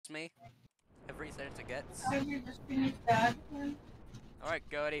me. Every chance it gets. Alright,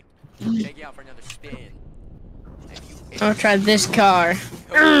 Cody. Take you out for another spin. If I'll try this car.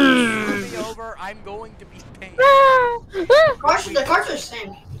 Cody, screw me over, I'm going to be paid. The cars are the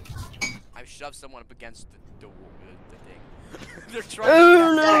same. I've shoved someone up against the thing. They're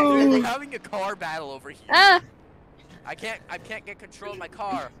trying to We're having a car battle over here. I can't get control of my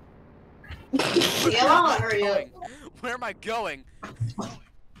car. Yeah, hurry up. Where am I going?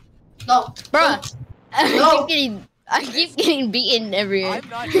 No. Bruh. No. I keep getting beaten everywhere. I'm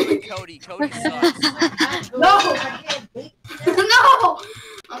not doing Cody. Cody sucks. No. No.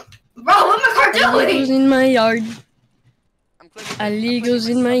 Bro, what my car Illegals doing? in my yard. I'm clicking Illegals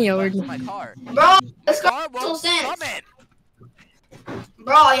in my yard. my car. Bro, this car car won't won't sense. summon.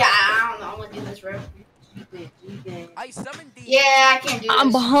 Bro, yeah, I don't know. I'm gonna do this, bro. I summoned the. Yeah, I can't do this.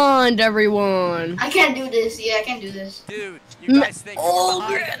 I'm behind everyone. I can't do this. Yeah, I can't do this. Dude, you guys think you're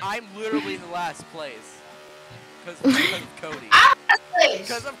behind? I'm literally in the last place. Because of Cody.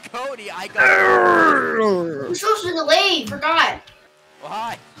 Because of Cody, I got. We're supposed to delay. Forgot. Well,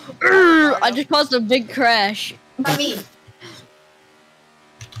 hi. I just caused a big crash. Not me.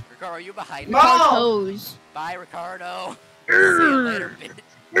 Ricardo, are you behind me? Bro. Toes. Bye, Ricardo. See you later, bitch.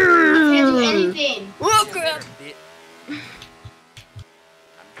 I can't do anything. Oh See you crap. later, bitch.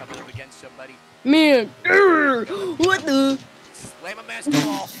 I'm coming up against somebody. Man. What the? Slam a master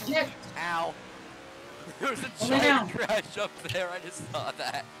wall. Ow. There's a giant crash up there. I just saw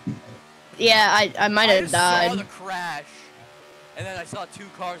that. Yeah, I might have I just saw the died. crash. And then I saw two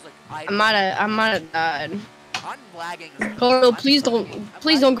cars like I might have died. I'm lagging. Carlo, please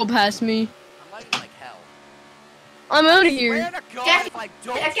don't go past me. I'm lagging like hell. I'm out of Where here. to go if I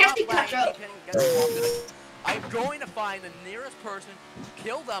don't I can't stop see catch lagging, up. I can't even get to walk. I'm going to find the nearest person,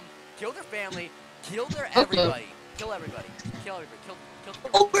 kill them, kill their family, kill their everybody. Kill everybody. Kill everybody. Kill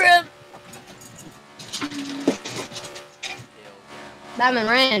Oh crap. them. Batman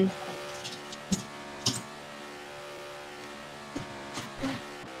ran.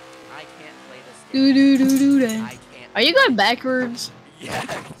 I can't play this Do game. do do do I that. can't. Are you going backwards? Yeah,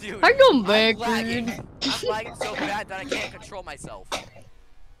 dude. I'm going I'm lagging. backwards. I'm lagging so bad that I can't control myself.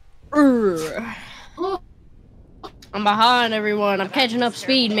 Urgh. I'm behind everyone. I'm catching up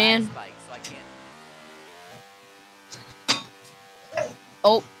speed, man.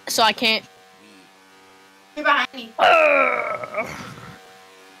 Oh, so I can't. You're behind me.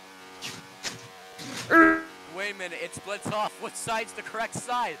 Wait a minute, it splits off. What side's the correct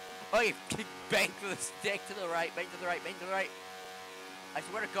side? Oh, you bank to the stick to the right, bank to the right, bank to the right. I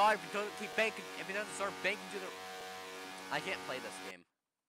swear to God, if you don't keep banking, if you don't start banking to the... I can't play this game.